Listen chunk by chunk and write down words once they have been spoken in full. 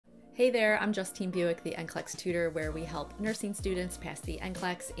Hey there, I'm Justine Buick, the NCLEX Tutor, where we help nursing students pass the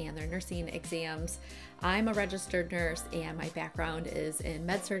NCLEX and their nursing exams. I'm a registered nurse and my background is in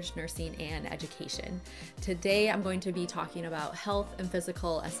med-surg nursing and education. Today I'm going to be talking about Health and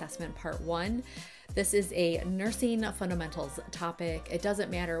Physical Assessment Part 1. This is a nursing fundamentals topic. It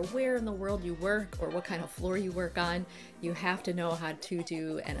doesn't matter where in the world you work or what kind of floor you work on, you have to know how to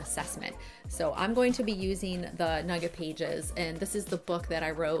do an assessment. So I'm going to be using the Nugget pages, and this is the book that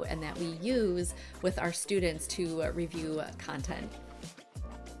I wrote and that we use with our students to review content.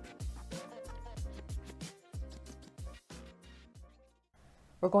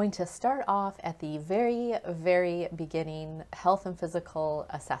 We're going to start off at the very beginning, health and physical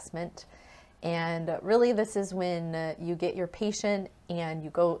assessment. And really this is when you get your patient and you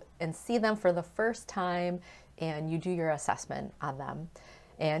go and see them for the first time and you do your assessment on them.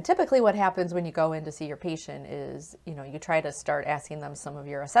 And typically what happens when you go in to see your patient is, you try to start asking them some of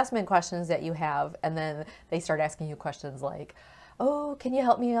your assessment questions that you have, and then they start asking you questions like, oh, can you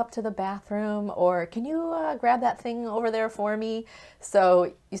help me up to the bathroom? Or can you grab that thing over there for me?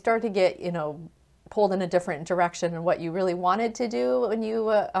 So you start to get, pulled in a different direction than what you really wanted to do when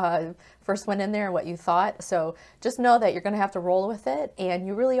you first went in there, what you thought. So just know that you're going to have to roll with it, and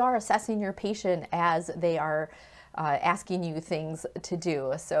you really are assessing your patient as they are asking you things to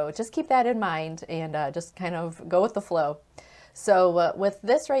do. So just keep that in mind and just kind of go with the flow. So with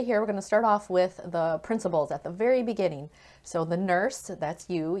this right here, we're going to start off with the principles at the very beginning. So the nurse, that's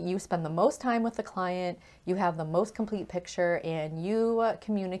you spend the most time with the client, you have the most complete picture, and you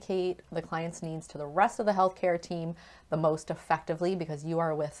communicate the client's needs to the rest of the healthcare team the most effectively because you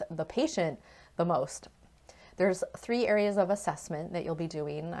are with the patient the most. There's 3 areas of assessment that you'll be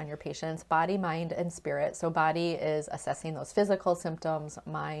doing on your patients: body, mind, and spirit. So body is assessing those physical symptoms,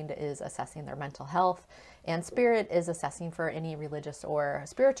 mind is assessing their mental health, and spirit is assessing for any religious or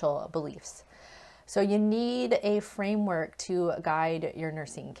spiritual beliefs. So you need a framework to guide your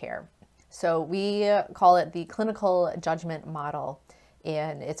nursing care. So we call it the clinical judgment model,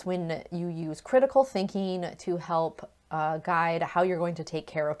 and it's when you use critical thinking to help guide how you're going to take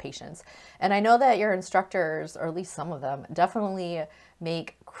care of patients. And I know that your instructors, or at least some of them, definitely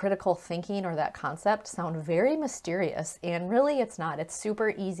make critical thinking or that concept sound very mysterious, and really it's not. It's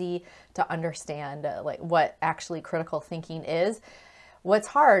super easy to understand like what actually critical thinking is. What's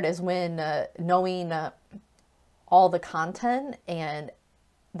hard is when knowing all the content and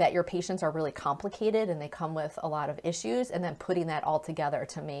that your patients are really complicated and they come with a lot of issues, and then putting that all together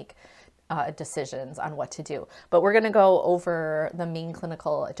to make decisions on what to do. But we're going to go over the main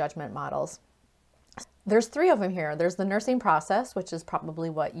clinical judgment models. There's 3 of them here. There's the nursing process, which is probably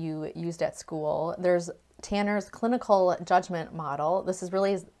what you used at school. There's Tanner's clinical judgment model. This is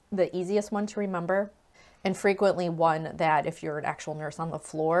really the easiest one to remember, and frequently one that if you're an actual nurse on the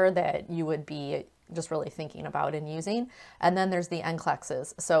floor that you would be just really thinking about and using. And then there's the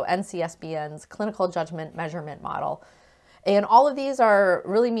NCLEX's, so NCSBN's clinical judgment measurement model. And all of these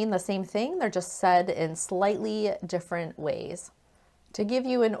really mean the same thing. They're just said in slightly different ways. To give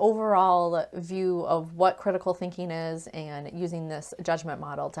you an overall view of what critical thinking is and using this judgment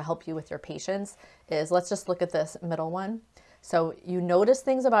model to help you with your patients is, let's just look at this middle one. So you notice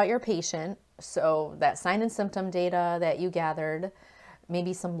things about your patient, so that sign and symptom data that you gathered,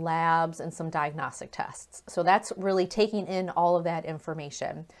 maybe some labs and some diagnostic tests. So that's really taking in all of that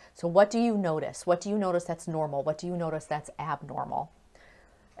information. So what do you notice? What do you notice that's normal? What do you notice that's abnormal?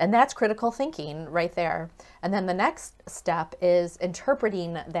 And that's critical thinking right there. And then the next step is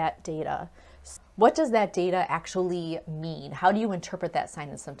interpreting that data. What does that data actually mean? How do you interpret that sign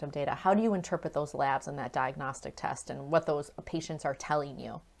and symptom data? How do you interpret those labs and that diagnostic test and what those patients are telling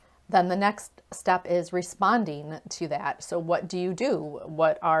you? Then the next step is responding to that. So what do you do?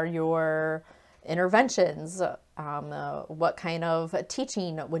 What are your interventions? What kind of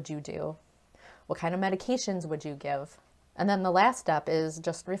teaching would you do? What kind of medications would you give? And then the last step is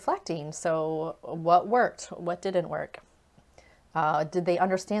just reflecting. So what worked? What didn't work? Did they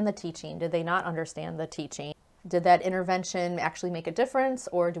understand the teaching? Did they not understand the teaching? Did that intervention actually make a difference,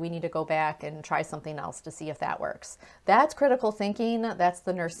 or do we need to go back and try something else to see if that works? That's critical thinking. That's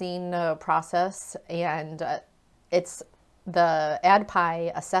the nursing process, and it's the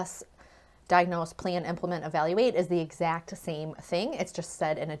ADPI, assess, diagnose, plan, implement, evaluate is the exact same thing. It's just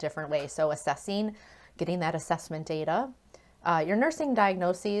said in a different way. So assessing, getting that assessment data. Your nursing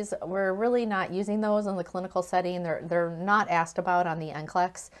diagnoses, we're really not using those in the clinical setting. They're not asked about on the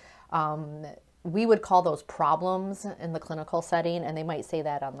NCLEX. We would call those problems in the clinical setting, and they might say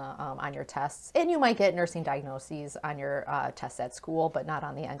that on your tests. And you might get nursing diagnoses on your tests at school, but not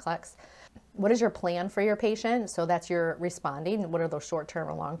on the NCLEX. What is your plan for your patient? So that's your responding. What are those short-term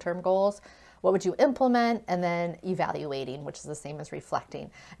and long-term goals? What would you implement? And then evaluating, which is the same as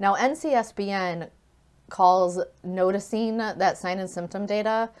reflecting. Now, NCSBN calls noticing that sign and symptom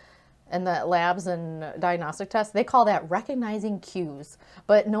data and the labs and diagnostic tests, they call that recognizing cues,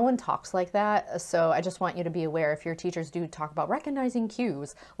 but no one talks like that. So I just want you to be aware, if your teachers do talk about recognizing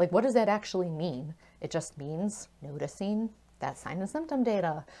cues, like what does that actually mean? It just means noticing that sign and symptom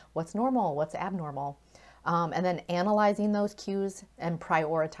data, what's normal, what's abnormal, and then analyzing those cues and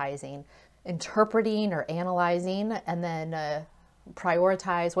prioritizing, interpreting or analyzing, and then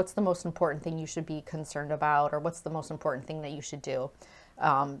prioritize what's the most important thing you should be concerned about, or what's the most important thing that you should do.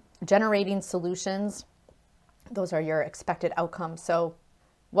 Generating solutions, those are your expected outcomes. So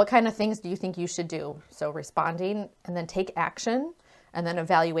what kind of things do you think you should do? So responding, and then take action, and then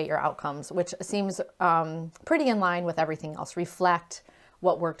evaluate your outcomes, which seems pretty in line with everything else. Reflect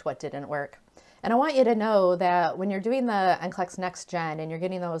what worked, what didn't work. And I want you to know that when you're doing the NCLEX Next Gen and you're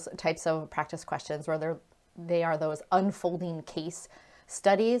getting those types of practice questions where they are those unfolding case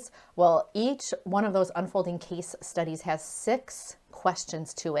studies, well, each one of those unfolding case studies has 6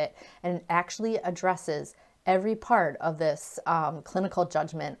 questions to it and actually addresses every part of this clinical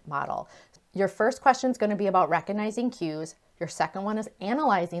judgment model. Your first question is going to be about recognizing cues. Your second one is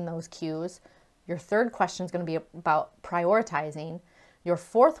analyzing those cues. Your third question is going to be about prioritizing. Your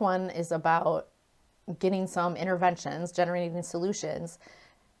fourth one is about getting some interventions, generating solutions.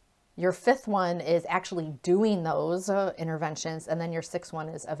 Your fifth one is actually doing those interventions. And then your sixth one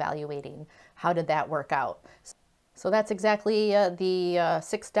is evaluating. How did that work out? So that's exactly the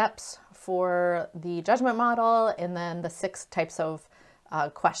 6 steps for the judgment model, and then the 6 types of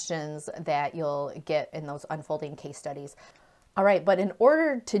questions that you'll get in those unfolding case studies. All right, but in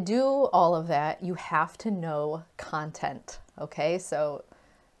order to do all of that, you have to know content, okay? So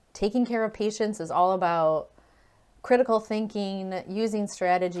taking care of patients is all about critical thinking, using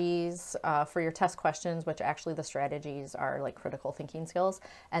strategies for your test questions, which actually the strategies are like critical thinking skills,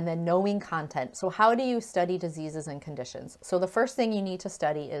 and then knowing content. So how do you study diseases and conditions? So the first thing you need to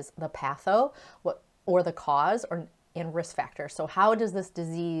study is the patho, or the cause, and risk factor. So how does this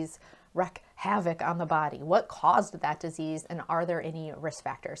disease wreak havoc on the body? What caused that disease, and are there any risk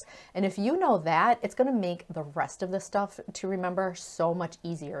factors? And if you know that, it's going to make the rest of the stuff to remember so much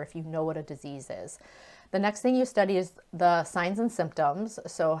easier if you know what a disease is. The next thing you study is the signs and symptoms.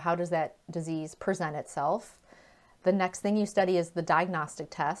 So how does that disease present itself? The next thing you study is the diagnostic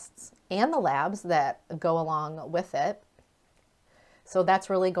tests and the labs that go along with it. So that's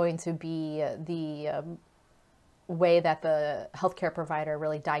really going to be the way that the healthcare provider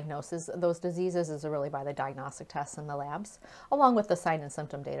really diagnoses those diseases, is really by the diagnostic tests and the labs, along with the sign and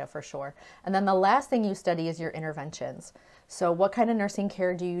symptom data for sure. And then the last thing you study is your interventions. So what kind of nursing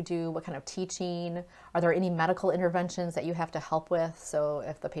care do you do? What kind of teaching? Are there any medical interventions that you have to help with? So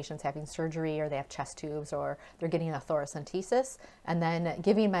if the patient's having surgery, or they have chest tubes, or they're getting a thoracentesis, and then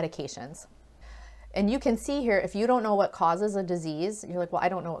giving medications. And you can see here, if you don't know what causes a disease, you're like, well, I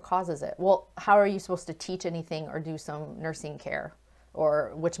don't know what causes it. Well, how are you supposed to teach anything or do some nursing care,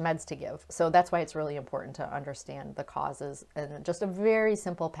 or which meds to give? So that's why it's really important to understand the causes and just a very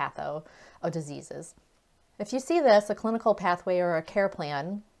simple patho of diseases. If you see this, a clinical pathway or a care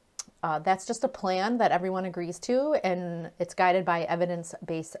plan, that's just a plan that everyone agrees to, and it's guided by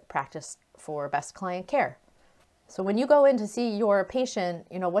evidence-based practice for best client care. So when you go in to see your patient,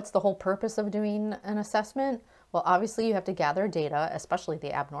 what's the whole purpose of doing an assessment? Well, obviously you have to gather data, especially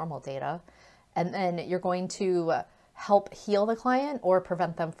the abnormal data, and then you're going to help heal the client or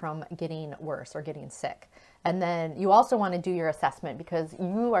prevent them from getting worse or getting sick. And then you also want to do your assessment, because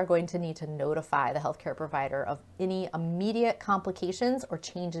you are going to need to notify the healthcare provider of any immediate complications or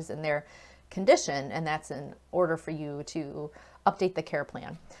changes in their condition, and that's in order for you to update the care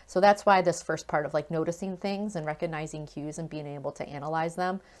plan. So that's why this first part of like noticing things and recognizing cues and being able to analyze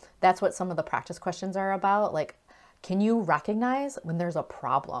them, that's what some of the practice questions are about. Like, can you recognize when there's a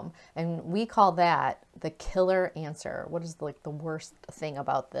problem? And we call that the killer answer. What is like the worst thing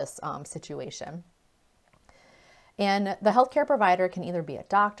about this situation? And the healthcare provider can either be a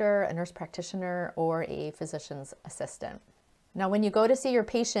doctor, a nurse practitioner, or a physician's assistant. Now, when you go to see your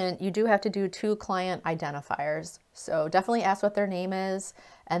patient, you do have to do 2 client identifiers. So definitely ask what their name is.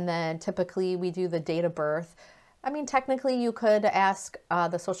 And then typically we do the date of birth. I mean, technically you could ask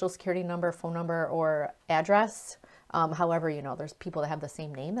the social security number, phone number, or address. However, there's people that have the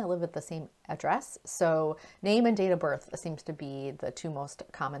same name that live at the same address. So name and date of birth seems to be the 2 most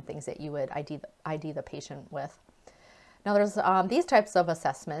common things that you would ID the patient with. Now there's these types of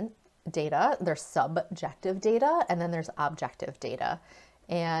assessment data. There's subjective data, and then there's objective data.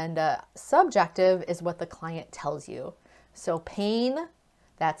 And subjective is what the client tells you. So pain,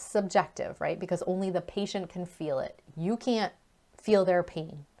 that's subjective, right? Because only the patient can feel it. You can't feel their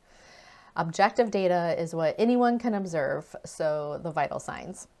pain. Objective data is what anyone can observe, so the vital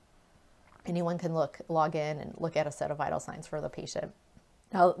signs. Anyone can log in and look at a set of vital signs for the patient.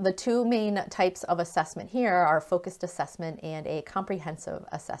 Now, the two main types of assessment here are focused assessment and a comprehensive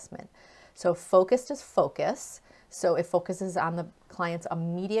assessment. So focused is focus. So it focuses on the client's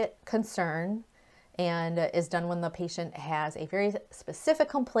immediate concern and is done when the patient has a very specific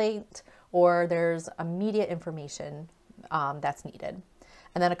complaint or there's immediate information that's needed.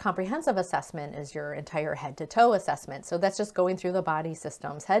 And then a comprehensive assessment is your entire head-to-toe assessment. So that's just going through the body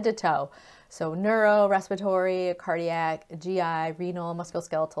systems, head to toe. So neuro, respiratory, cardiac, GI, renal,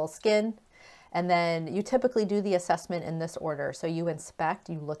 musculoskeletal, skin. And then you typically do the assessment in this order. So you inspect,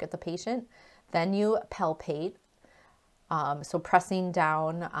 you look at the patient, then you palpate, so pressing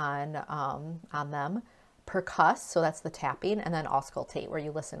down on them, percuss, so that's the tapping, and then auscultate, where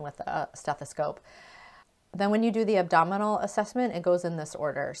you listen with a stethoscope. Then when you do the abdominal assessment, it goes in this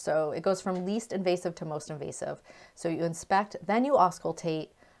order. So it goes from least invasive to most invasive. So you inspect, then you auscultate,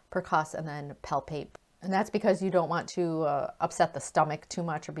 percuss, and then palpate. And that's because you don't want to upset the stomach too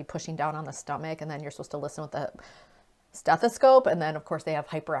much or be pushing down on the stomach. And then you're supposed to listen with the stethoscope. And then of course they have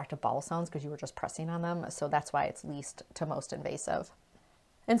hyperactive bowel sounds because you were just pressing on them. So that's why it's least to most invasive.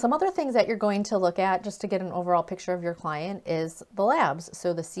 And some other things that you're going to look at just to get an overall picture of your client is the labs.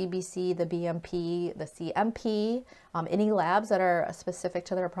 So the CBC, the BMP, the CMP, any labs that are specific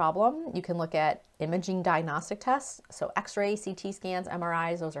to their problem. You can look at imaging diagnostic tests. So X-ray, CT scans,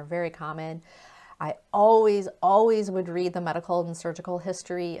 MRIs, those are very common. I always would read the medical and surgical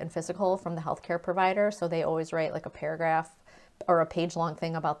history and physical from the healthcare provider. So they always write like a paragraph or a page-long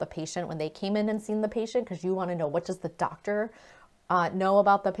thing about the patient when they came in and seen the patient, because you want to know, what does the doctor know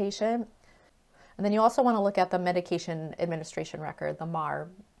about the patient. And then you also want to look at the medication administration record, the MAR,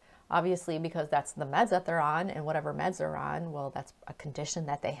 obviously, because that's the meds that they're on, and whatever meds they're on, well, that's a condition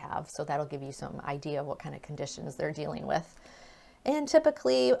that they have. So that'll give you some idea of what kind of conditions they're dealing with. And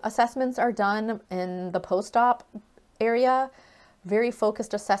typically assessments are done in the post-op area, very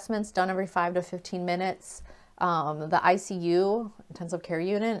focused assessments done every 5 to 15 minutes. The ICU, intensive care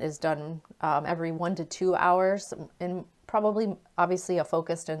unit, is done every 1 to 2 hours, and probably obviously a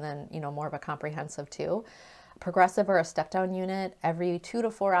focused and then, you know, more of a comprehensive too. Progressive or a step-down unit every 2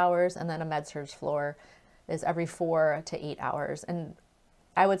 to 4 hours, and then a med-surg floor is every 4 to 8 hours. And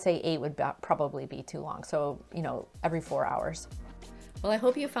I would say 8 would probably be too long. So, you know, every 4 hours. Well, I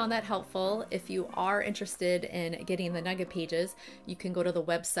hope you found that helpful. If you are interested in getting the Nugget pages, you can go to the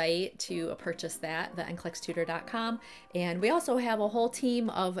website to purchase that, the NCLEXtutor.com. And we also have a whole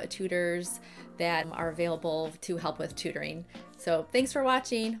team of tutors that are available to help with tutoring. So thanks for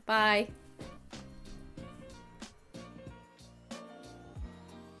watching. Bye.